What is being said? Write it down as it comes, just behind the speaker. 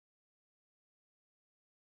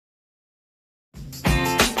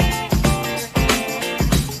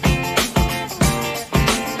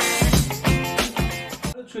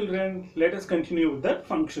children, let us continue with the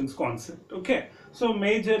functions concept. Okay, so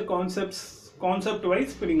major concepts, concept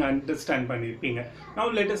wise you understand pannirpeenga. Now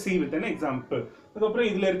let us see with an example. அதுக்கப்புறம்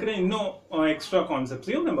இதுல இருக்கிற இன்னும் extra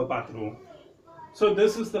concepts-ஐயும் நம்ம பார்த்துருவோம். So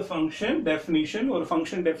this is the function definition. ஒரு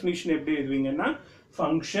function definition எப்படி எழுதுவீங்கன்னா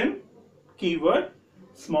function keyword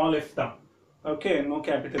small f தான். Okay, no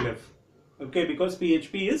capital F. Okay, because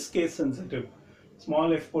PHP is case sensitive. Small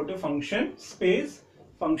f போட்டு function space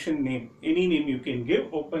function name. Any name you can give,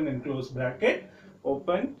 open and close bracket,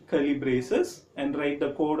 open curly braces, and write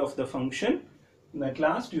the code of the function. At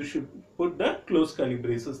last you should put the close curly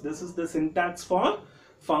braces. This is the syntax for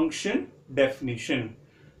function definition.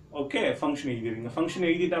 Okay, function எழுதிருங்க. Function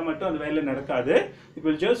எழுதிட்டா மட்டும் அது வேலை நடக்காது. It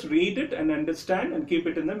will just read it and understand and keep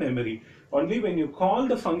it in the memory. Only when you call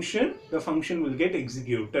the function will get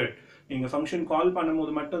executed. நீங்க function call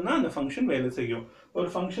பண்ணும்போது மட்டும் தான் அந்த function வேலை செய்யும். ஒரு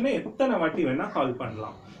functionஐ எத்தனை வாட்டி வேணா கால்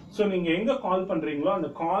பண்ணலாம். So நீங்க எங்க கால் பண்றீங்களோ அந்த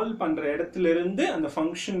கால் பண்ற இடத்துல இருந்து அந்த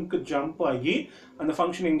functionக்கு jump ஆகி அந்த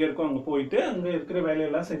function எங்க இருக்கோ அங்க போயிட்டு அங்க இருக்கிற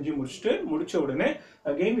வேலையெல்லாம் செஞ்சு முடிச்ச உடனே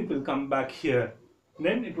again it will come back here.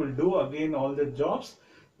 Then it will do again all the jobs.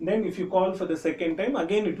 Then if you call for the second time,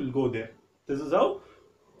 again it will go there. This is how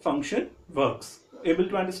function works. Able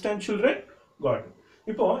to understand, children? Got it.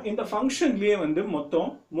 இப்போ இந்த ஃபங்க்ஷன்லயே வந்து மொத்தம்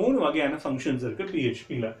 3 வகையான functions இருக்கு PHP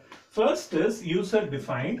ல. First is user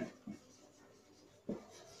defined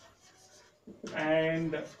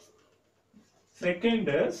and second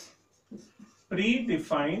is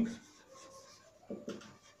predefined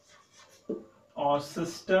or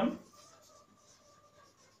system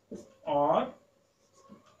or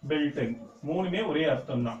built-in. மூணுமே ஒரே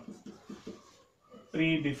அர்த்தம் தான்.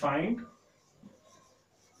 Predefined,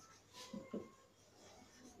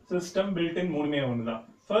 system, built-in மூணுமே ஒண்ணுதான்.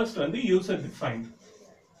 First வந்து user defined.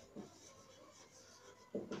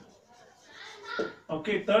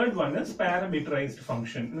 Okay, third one is parameterized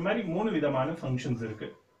function. இந்த மாதிரி மூணு விதமான functions இருக்கு.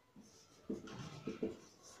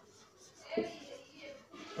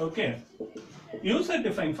 Okay, user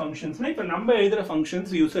defined functions na ipo நம்ம எழுதுற functions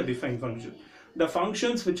user defined function. The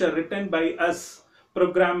functions which are written by us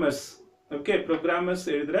programmers. Okay, programmers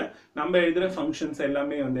எழுதுற நம்ம எழுதுற functions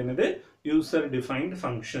எல்லாமே வந்து என்னது user defined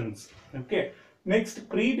functions. Okay, next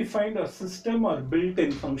predefined or system or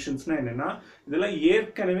built-in functions na என்னன்னா இதெல்லாம்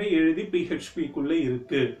ஏற்கனவே எழுதி PHP குள்ள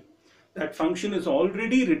இருக்கு. That function is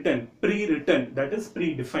already written, pre-written, that is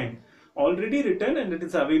predefined. Already written and it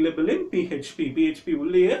is available in PHP. PHP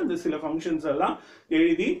உள்ளேயே அந்த சில functions எல்லாம்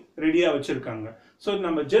எழுதி ரெடியா வச்சிருக்காங்க. So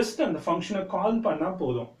நம்ம just அந்த ஃபங்க்ஷனை கால் பண்ணா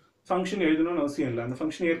போதும். ஃபங்க்ஷன் எழுதணும்னு அவசியம் இல்லை. அந்த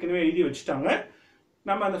ஃபங்க்ஷன் ஏற்கனவே எழுதி வச்சுட்டாங்க.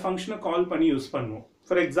 நம்ம அந்த ஃபங்க்ஷனை கால் பண்ணி யூஸ் பண்ணுவோம்.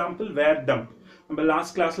 For example, where dump. நம்ம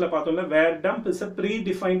லாஸ்ட் கிளாஸ்ல பார்த்தோம்ல where dump is a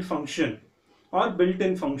predefined function or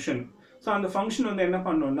built-in function. So அந்த ஃபங்க்ஷன் வந்து என்ன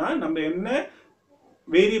பண்ணோம்னா நம்ம என்ன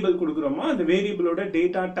வேரியபிள் கொடுக்குறோமோ அந்த வேரியபிளோட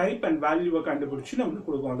டேட்டா டைப் அண்ட் வேல்யூவை கண்டுபிடிச்சு நமக்கு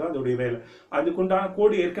கொடுக்கும். அதான் அதோடைய வேலை. அதுக்குண்டான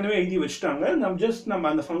கோடு ஏற்கனவே எழுதி வச்சுட்டாங்க. நம்ம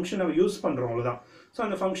அந்த ஃபங்க்ஷனை யூஸ் பண்றோம் அவ்வளவுதான். ஸோ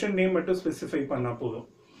அந்த ஃபங்க்ஷன் நேம் மட்டும் ஸ்பெசிஃபை பண்ணா போதும்.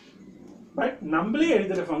 பட் நம்மளே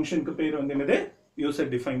எழுதுற ஃபங்க்ஷனுக்கு பேர் வந்து என்னது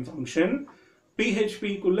யூசர் டிஃபைன் ஃபங்க்ஷன்.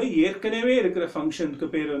 PHP-க்குள்ள ஏற்கனவே இருக்கிற ஃபங்க்ஷனுக்கு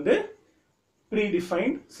பேர் வந்து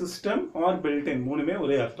ப்ரீடிஃபைன்ட், சிஸ்டம் ஆர் பில்ட்-இன். மூணுமே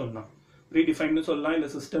ஒரே அர்த்தம் தான். ப்ரீடிஃபைன்னு சொல்லலாம், இல்லை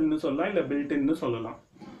சிஸ்டம்னு சொல்லலாம், இல்லை பில்ட்-இன்னு சொல்லலாம்.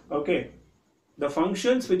 Okay, the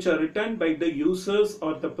functions which are written by the users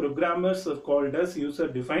or the programmers are called as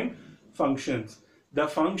user-defined functions. The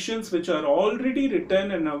functions which are already written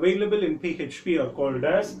and available in PHP are called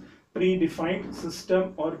as predefined, system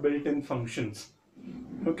or built-in functions.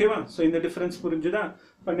 Okay, so in the difference புரிஞ்சுதா?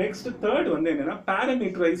 இப்போ next third வந்து என்னன்னா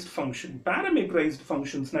parameterized function. Parameterized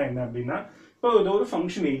functions na என்ன அப்படின்னா இப்போ ஒரு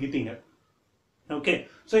function எழுதிட்டீங்க. Okay,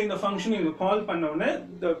 so இந்த function நீங்க கால் பண்ண உடனே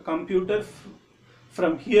the computer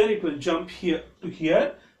from here it will jump here to here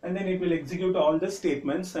and then it will execute all the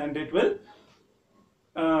statements and it will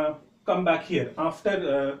come back here. After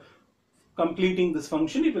completing this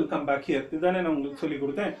function it will come back here. இதுதானே நான் உங்களுக்கு சொல்லி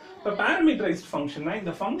கொடுத்தேன். இப்போ parameterized functionனா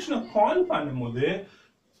இந்த ஃபங்க்ஷனை கால் பண்ணும்போது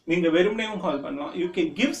நீங்க வெறுமனேவும் கால் பண்ணலாம். You can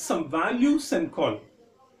give some values and call.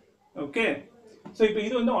 Okay, so இப்போ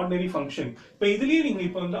இது வந்து ஆர்டினரி ஃபங்க்ஷன். இப்போ இதுலயே நீங்க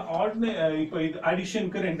இப்போ வந்து இப்போ இது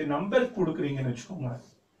அடிஷனுக்கு ரெண்டு நம்பர் கொடுக்குறீங்கன்னு வச்சுக்கோங்க.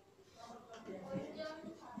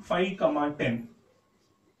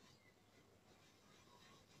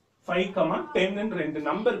 5,10 and ரெண்டு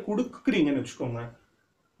நம்பர் கொடுக்குறீங்கன்னு வச்சுக்கோங்க.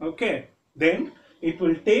 Okay, then it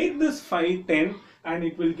will take this 5, 10 and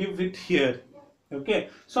it will give it here. Okay,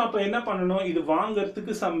 so அப்ப என்ன பண்ணணும், இது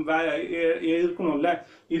வாங்குறதுக்கு some இருக்கணும்ல,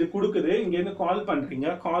 இது கொடுக்குது, இங்க இருந்து கால் பண்றீங்க,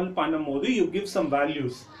 கால் பண்ணும்போது you give some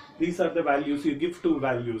values. These are the values, you give two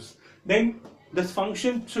values. Then this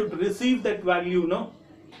function should receive that value, no?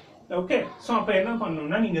 Okay, so அப்ப என்ன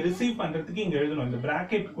பண்ணணும்னா நீங்க ரிசீவ் பண்றதுக்கு இங்க எழுதணும். இந்த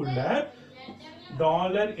bracket குள்ள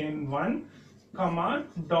 $n1 comma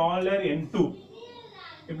 $n2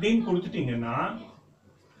 இப்படின்னு கொடுத்துட்டீங்கன்னா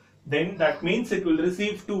then that means it will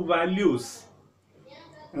receive two values.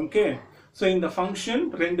 Okay, so இந்த function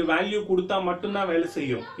ரெண்டு value கொடுத்தா மட்டும்தான் வேலை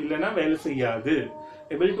செய்யும், இல்லனா வேலை செய்யாது.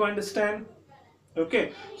 Able to understand? Okay,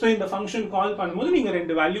 so இந்த function call பண்ணும்போது நீங்க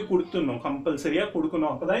ரெண்டு value கொடுத்துடணும், கம்பல்சரியா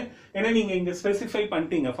கொடுக்கணும். அப்பதான் ஏன்னா நீங்க இங்க ஸ்பெசிஃபை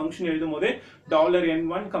பண்ணிட்டீங்க function எழுதும்போதே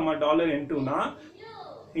 $n1 comma $n2 னா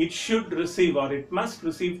it should receive or it must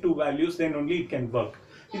receive two values, then only it can work.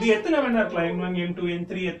 இது எத்தனை வேணா இருக்கலாம், n1 n2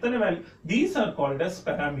 n3 எத்தனை value, these are called as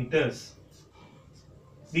parameters.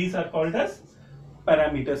 These are called as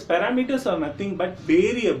parameters. Parameters are nothing but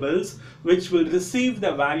variables which will receive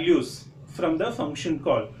the values from the function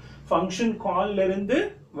call. Function call ல இருந்து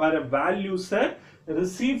வர values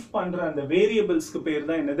receive பண்ற அந்த variables க்கு பேர்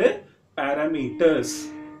தான் என்னது, parameters.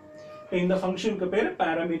 இந்த ஃபங்க்ஷனுக்கு பேர்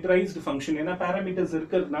parameterized function. ஏன்னா parameters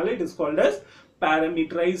இருக்கிறதுனால it is called as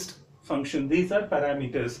parameterized function. These are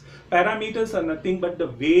parameters. Parameters are nothing but the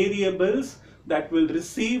variables that will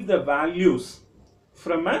receive the values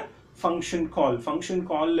from a function call. Function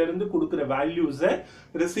call ல இருந்து கொடுக்கிற values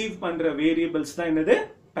receive பண்ற variables தான் என்னது,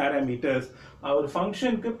 parameters. our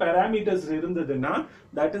function க்கு parameters இருந்ததுன்னா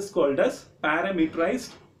that is called as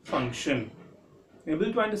parameterized function. Able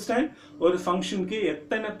to understand? ஒரு function க்கு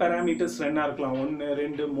எத்தனை parameters வேணா இருக்கலாம், 1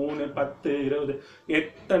 2 3 10 20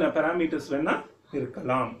 எத்தனை parameters வேணா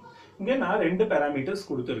இருக்கலாம். இங்க நான் ரெண்டு parameters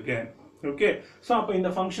கொடுத்திருக்கேன். ஓகே, சோ அப்ப இந்த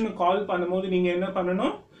function கால் பண்ணும்போது நீங்க என்ன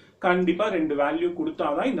பண்ணணும், கண்டிப்பா ரெண்டு வேல்யூ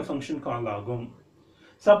கொடுத்தாதான் இந்த function கால் ஆகும்.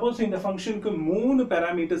 சப்போஸ் இந்த ஃபங்க்ஷனுக்கு 3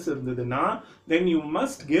 parameters இருந்ததுன்னா then you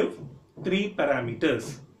must give 3 parameters.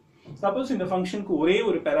 Suppose இந்த ஃபங்க்ஷனுக்கு ஒரே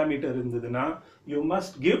ஒரு parameter இருந்ததுன்னா you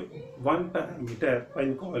must give 1 parameter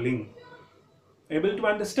while calling. Able to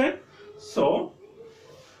understand? So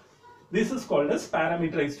this is called as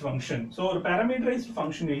parameterized function. So ஒரு parameterized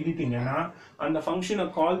function எழுதிட்டீங்கன்னா அந்த ஃபங்க்ஷனை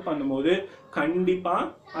கால் பண்ணும்போது கண்டிப்பா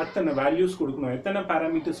அத்தனை values கொடுக்கணும். எத்தனை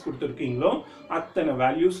parameters கொடுத்திருக்கீங்களோ அத்தனை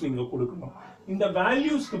values நீங்க கொடுக்கணும். இந்த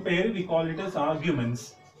valuesக்கு பேரு we call it as arguments.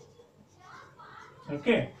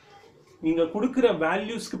 Okay, நீங்க கொடுக்கிற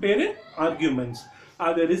valuesக்கு பேரு arguments.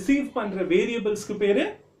 அதை receive பண்ற variablesக்கு பேரு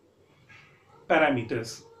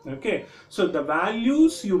parameters. Okay, so the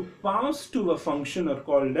values you pass to a function are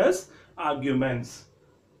called as arguments.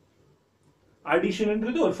 Addition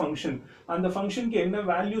என்றது ஒரு function. அந்த functionக்கு என்ன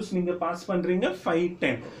values நீங்க பாஸ் பண்றீங்க, 5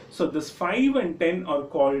 10. So this 5 and 10 are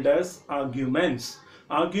called as arguments.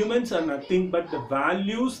 Arguments are nothing but the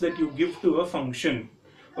values that you give to a function.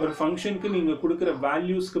 ஒரு functionக்கு நீங்க கொடுக்கிற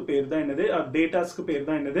valuesக்கு பேர் தான் என்னது, or datasக்கு பேர்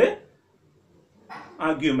தான் என்னது,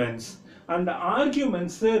 arguments. அந்த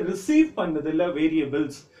arguments receive பண்ணதுல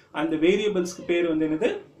variables, அந்த variablesக்கு பேர் வந்து என்னது,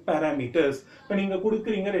 parameters. இப்போ நீங்க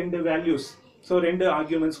கொடுக்குறீங்க ரெண்டு values, so ரெண்டு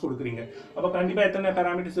arguments கொடுக்குறீங்க, அப்ப கண்டிப்பா எத்தனை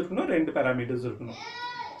parameters இருக்கணும், ரெண்டு parameters இருக்கணும்.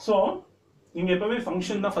 so நீங்க எப்பவுமே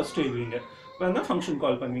function தான் first எழுதுவீங்க, அப்புறம் function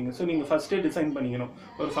call பண்ணுவீங்க. so நீங்க first டிசைன் பண்ணிக்கணும்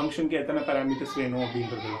ஒரு functionக்கு எத்தனை parameters வேணும்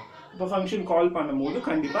அப்படின்றது. இப்போ function call பண்ணும்போது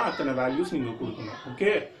கண்டிப்பா அத்தனை values நீங்க கொடுக்கணும்.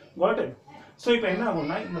 okay, got it? so இப்போ என்ன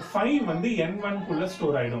ஆகும்னா இந்த 5 வந்து n1 குள்ள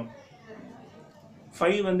ஸ்டோர் ஆயிடும்.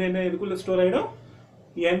 5 வந்து என்ன இதுக்குள்ள ஸ்டோர் ஆயிடும்,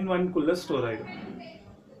 n1 குள்ள ஸ்டோர் ஆயிடும்.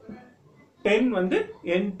 10 வந்து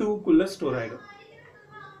n2 குள்ள ஸ்டோர் ஆயிடும்.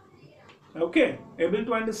 okay, able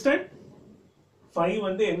to understand? 5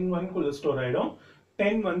 வந்து n1 குள்ள ஸ்டோர் ஆயிடும்,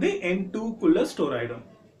 10 வந்து n2 குள்ள ஸ்டோர் ஆயிடும்.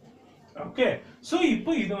 okay, so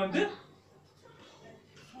இப்போ இது வந்து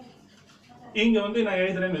இங்க வந்து நான்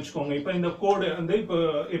எழுதுறேன்னு வெச்சுக்கோங்க. இப்போ இந்த கோட் வந்து இப்போ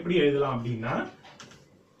எப்படி எழுதலாம் அப்படினா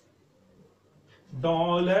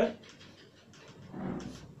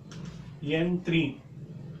 $n3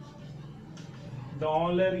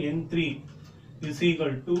 is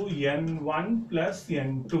equal to n1 plus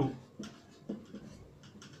n2.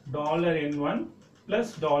 $n1 plus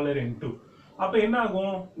 $n2. அப்ப என்ன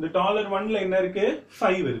ஆகும், இந்த $1ல என்ன இருக்கு,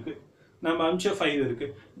 5 இருக்கு, நம்ம அம்ச 5 இருக்கு.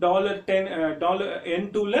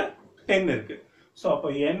 $n2ல 10 இருக்கு. சோ அப்ப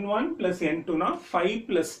n1 plus n2 னா 5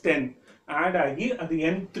 plus 10 add ஆகி அது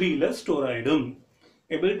n3ல ஸ்டோர் ஆயிடும்.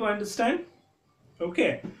 Able to understand?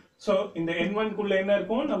 Okay, so இந்த n1 குள்ள என்ன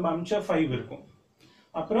இருக்கும், நம்ம அம்ச 5 இருக்கும்,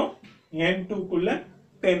 அப்புறம் n2 குள்ள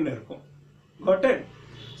 10 இருக்கும். got it?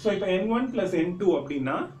 so இப்போ n1 plus n2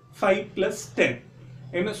 அப்படினா 5 plus 10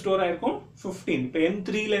 என்ன ஸ்டோர் ஆயிருக்கும், 15. இப்போ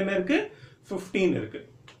n3ல என்ன இருக்கு, 15 இருக்கு.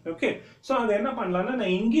 ஓகே, சோ அது என்ன பண்ணலாம்னா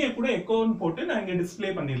நான் இங்கேயே கூட எக்கோன்னு போட்டு நான் இங்க டிஸ்ப்ளே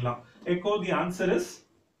பண்ணிடலாம். Echo the answer is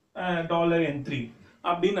 $n3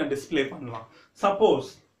 அப்படின்னு நான் டிஸ்ப்ளே பண்ணலாம். சப்போஸ்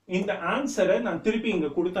இந்த ஆன்சரை நான் திருப்பி இங்க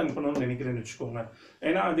கொடுத்து அனுப்பணும்னு நினைக்கிறேன்னு வச்சுக்கோங்க.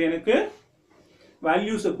 ஏன்னா அது எனக்கு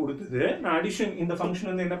வேல்யூஸை கொடுத்தது, நான் அடிஷன், இந்த ஃபங்க்ஷன்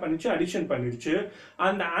வந்து என்ன பண்ணிச்சு, அடிஷன் பண்ணிடுச்சு.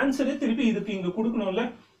 அந்த ஆன்சரை திருப்பி இதுக்கு இங்க கொடுக்கணும்ல.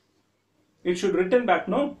 It should return back,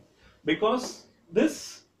 no? Because this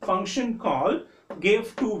function call gave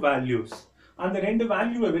two values. அந்த ரெண்டு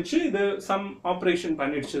வேல்யூவை வச்சு இது சம் ஆபரேஷன்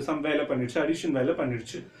பண்ணிடுச்சு, சம் வேலை பண்ணிடுச்சு, அடிஷன் வேலை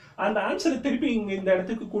பண்ணிடுச்சு. அந்த ஆன்சரை திருப்பி இங்க இந்த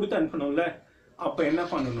இடத்துக்கு கொடுத்து அனுப்பணும்ல. அப்ப என்ன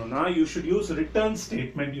பண்ணணும்னா you should use return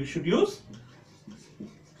statement. You should use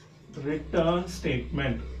return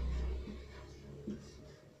statement.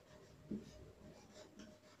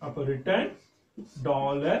 அப்ப return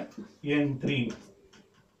 $n3,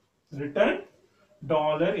 return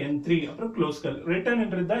 $n3 அப்புறம் க்ளோஸ் கல். ரிட்டர்ன்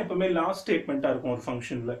என்றது தான் எப்பவுமே லாஸ்ட் ஸ்டேட்மெண்டா இருக்கும் ஒரு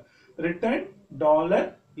ஃபங்க்ஷன்ல. Return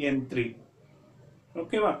 $n3.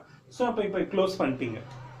 ஓகேவா? சோ அப்ப இப்ப க்ளோஸ் பண்ணிட்டீங்க.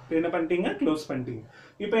 இப்போ என்ன பண்ணிட்டீங்க? க்ளோஸ் பண்ணிட்டீங்க.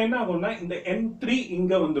 இப்போ என்ன ஆகும்னா இந்த n3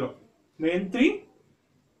 இங்க வந்துரும். இந்த n3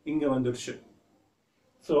 இங்க வந்துருச்சு.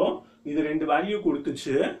 சோ இது ரெண்டு வேல்யூ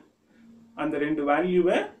கொடுத்துச்சு. அந்த ரெண்டு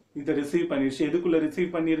வேல்யூவை இதை ரிசீவ் பண்ணிடுச்சு. எதுக்குள்ள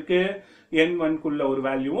ரிசீவ் பண்ணிருக்கு? n1 குள்ள ஒரு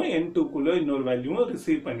வேல்யூவும் n2 குள்ள இன்னொரு வேல்யூவும்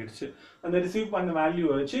ரிசீவ் பண்ணிடுச்சு. அந்த ரிசீவ் பண்ண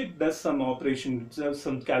வேல்யூவை வச்சு it does some operation, it does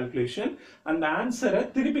some calculation. அந்த ஆன்சரை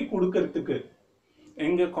திருப்பி கொடுக்கிறதுக்கு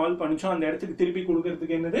எங்க கால் பண்ணிச்சோ அந்த இடத்துக்கு திருப்பி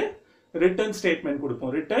கொடுக்கிறதுக்கு என்னது? ரிட்டர்ன் ஸ்டேட்மெண்ட்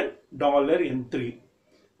கொடுப்போம். Return $n3.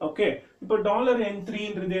 ஓகே, இப்போ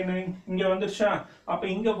 $n3ன்றது என்ன? இங்க வந்துருச்சா? அப்ப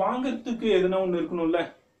இங்க வாங்குறதுக்கு எதுனா ஒண்ணு இருக்கணும்ல.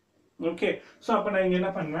 ஓகே, சோ அப்ப நான் இங்க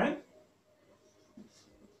என்ன பண்ணுவேன்?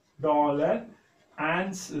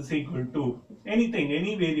 $ans is equal to anything,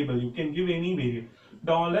 any variable. You can give any variable.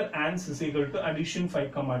 $ans is equal to addition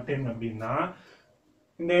 5,10 அப்படின்னா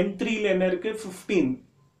இந்த n3ல என்ன இருக்கு? 15.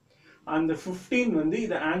 அந்த 15 வந்து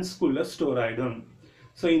இது ans குள்ள ஸ்டோர் ஆயிடும்.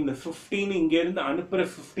 சோ இந்த 15 இங்க இருந்து அனுப்புற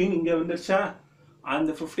 15 இங்க வந்துருச்சா?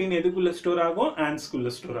 அந்த 15 எதுக்குள்ள ஸ்டோர் ஆகும்? ans குள்ள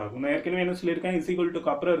ஸ்டோர் ஆகும். நான் ஏற்கனவே என்ன சொல்லியிருக்கேன்? is equal to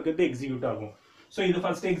அப்புறம் இருக்கிறது எக்ஸிக்யூட் ஆகும். சோ இது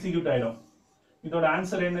ஃபர்ஸ்ட் எக்ஸிக்யூட் ஆயிடும். இதோட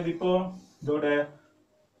ஆன்சர் என்னது? இப்போ இதோட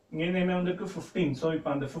இங்க என்ன வந்திருக்கு? 15. சோ இப்போ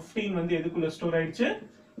அந்த 15 வந்து எதுக்குள்ள ஸ்டோர் ஆயிடுச்சு?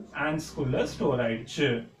 ans குள்ள ஸ்டோர் ஆயிடுச்சு.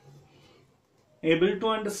 Able to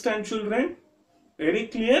understand, children? Very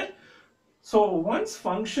clear? So once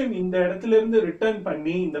function இந்த இடத்துல இருந்து ரிட்டர்ன்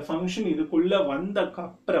பண்ணி இந்த ஃபங்க்ஷன் இதுக்குள்ள வந்தக்கு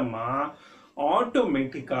அப்புறமா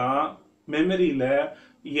ஆட்டோமேட்டிக்கா மெமரியில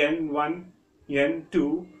n1 n2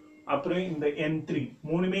 அப்புறம் இந்த n3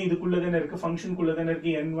 மூணுமே இதுக்குள்ள தானே இருக்கு, ஃபங்க்ஷனுக்குள்ள தானே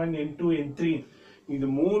இருக்கு. n1 n2 n3 இது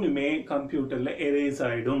மூணுமே கம்ப்யூட்டர்ல எரேஸ்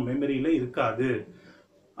ஆயிடும், மெமரியில இருக்காது.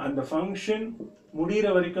 அந்த ஃபங்க்ஷன் முடிகிற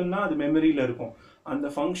வரைக்கும் தான் அது மெமரியில இருக்கும். அந்த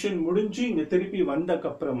ஃபங்க்ஷன் முடிஞ்சு இங்க திருப்பி வந்தக்கு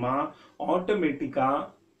அப்புறமா ஆட்டோமேட்டிக்கா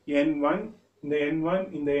n1 இந்த n1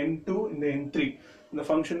 இந்த n2 இந்த n3 இந்த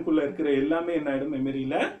ஃபங்க்ஷனுக்குள்ள இருக்கிற எல்லாமே என்ன ஆயிடும்?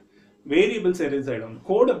 மெமரியில வேரியபிள்ஸ் எரேஸ் ஆயிடும்.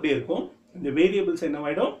 கோட் அப்படியே இருக்கும், இந்த வேரியபிள்ஸ் என்ன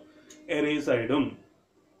ஆயிடும்? எரேஸ் ஆயிடும்.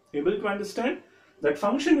 Able to understand? That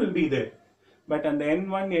function will be there. But அந்த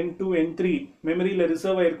n1 n2 n3 மெமரியில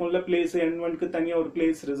reserve ஆயிருக்கும்ல place. n1 க்கு தனியா ஒரு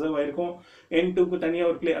பிளேஸ் ரிசர்வ் ஆயிருக்கும், n2 க்கு தனியா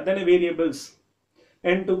ஒரு பிளேஸ், அதானே வேரியபிள்ஸ்.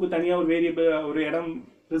 n2 க்கு தனியா ஒரு வேரியபிள் ஒரு இடம்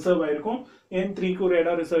ரிசர்வ் ஆயிருக்கும், n3 க்கு ஒரு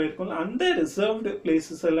இடம் ரிசர்வ் ஆயிருக்கும். அந்த ரிசர்வ்டு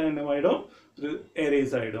பிளேசஸ் எல்லாம் என்ன ஆயிடும்?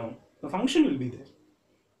 எரேஸ் ஆயிடும். The function will be there.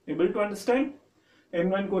 Able to understand?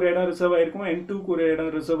 n1 க்கு ஒரு இடம் ரிசர்வ் ஆயிருக்கும், n2 க்கு ஒரு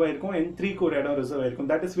இடம் ரிசர்வ் ஆயிருக்கும், n3 க்கு ஒரு இடம் ரிசர்வ்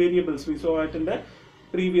ஆயிருக்கும். That is variables we saw it in the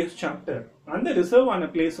previous chapter. அந்த ரிசர்வ் ஆன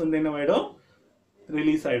பிளேஸ் வந்து என்ன ஆயிடும்?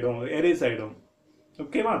 ரிலீஸ் ஆயிடும், எரேஸ் ஆயிடும்.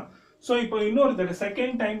 ஓகேவா? சோ இப்போ இன்னொரு தடவை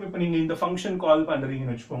செகண்ட் டைம் இப்போ நீங்க இந்த ஃபங்க்ஷன் கால்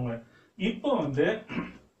பண்றீங்கன்னு வெச்சுக்கோங்க. இப்போ வந்து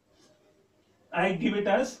I give it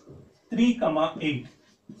as 3,8.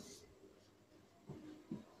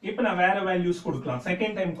 இப்போ நான் வேற வேல்யூஸ் கொடுக்கலாம்.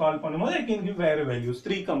 செகண்ட் டைம் கால் பண்ணும்போது I can give வேற வேல்யூஸ்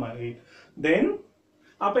 3,8. then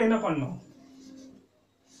அப்ப என்ன பண்ணனும்?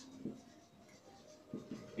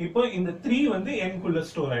 இப்போ இந்த 3 வந்து n குள்ள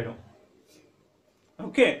ஸ்டோர் ஆயிடும்.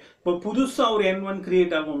 ஓகே, இப்போ புதுசா ஒரு n1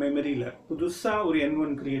 கிரியேட் ஆகும் மெமரியில. புதுசா ஒரு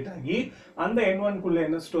n1 கிரியேட் ஆகி அந்த n1 குள்ள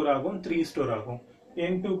என்ன ஸ்டோர் ஆகும்? 3 ஸ்டோர் ஆகும்.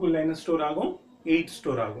 n2 குள்ள என்ன ஸ்டோர் ஆகும்? 8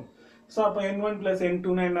 ஸ்டோர் ஆகும். சோ அப்ப n1 plus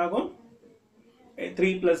n2 னா என்ன ஆகும்?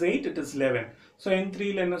 3 plus 8 it is 11. So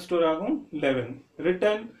n3 ல என்ன ஸ்டோர் ஆகும்? 11.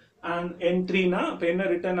 ரிட்டர்ன் and n3 னா அப்ப என்ன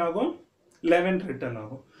ரிட்டர்ன் ஆகும்? 11 ரிட்டர்ன்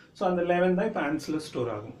ஆகும். சோ அந்த 11 தான் இப்ப ஆன்ஸ்ல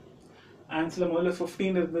ஸ்டோர் ஆகும். ஆன்ஸ்ல முதல்ல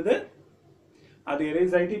 15 இருந்தது, அது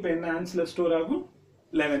எரேஸ் ஆயிட்டு இப்ப என்ன ஆன்ஸ்ல ஸ்டோர் ஆகும்?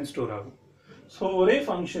 11 ஸ்டோர் ஆகும். சோ ஒரே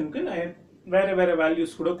ஃபங்க்ஷனுக்கு நான் வேற வேற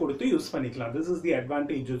வேல்யூஸ் கூட கொடுத்து யூஸ் பண்ணிக்கலாம். This is the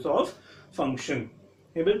advantages of function.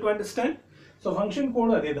 Able to understand? So function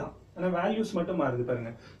code அதேதான், ஆனா வேல்யூஸ் மட்டும் மாறுது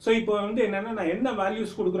பாருங்க. சோ இப்போ வந்து என்னன்னா நான் என்ன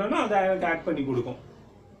வேல்யூஸ் கொடுக்குறேனோ அதை எனக்கு ஆட் பண்ணி கொடுக்கும்.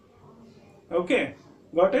 Okay,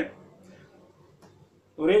 got it?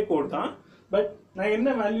 ஒரே கோட் தான், பட் நான் என்ன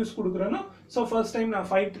வேல்யூஸ் கொடுக்குறேனோ சோ ஃபர்ஸ்ட் டைம் நான்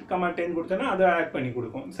 5,10 கொடுத்தேன்னா அதை ஆட் பண்ணி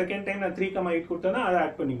கொடுக்கும். செகண்ட் டைம் நான் 3,8 கொடுத்தேன்னா அதை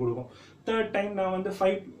ஆட் பண்ணி கொடுக்கும். தேர்ட் டைம் நான் வந்து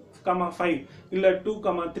 5,5 இல்ல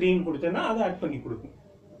 2,3 கொடுத்தேன்னா அதை ஆட் பண்ணி கொடுக்கும்.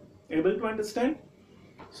 Able to understand?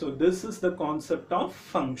 So this is the concept of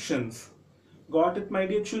functions. Got it, my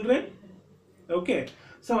dear children? Okay.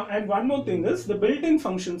 So, and one more thing is the built-in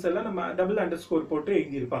functions எல்லாம் நம்ம double underscore போட்டு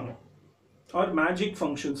எழுதியிருப்பாங்க, or magic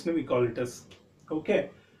functions we call it as. Okay,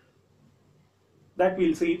 that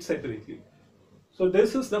we'll see it separately. So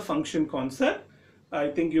this is the function concept. I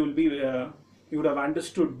think you will be you would have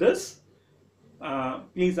understood this.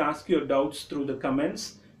 Please ask your doubts through the comments,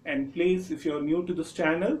 and please, if you are new to this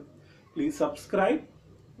channel, please subscribe,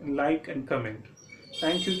 like and comment.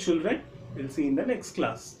 Thank you children. We'll see you in the next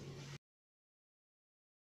class.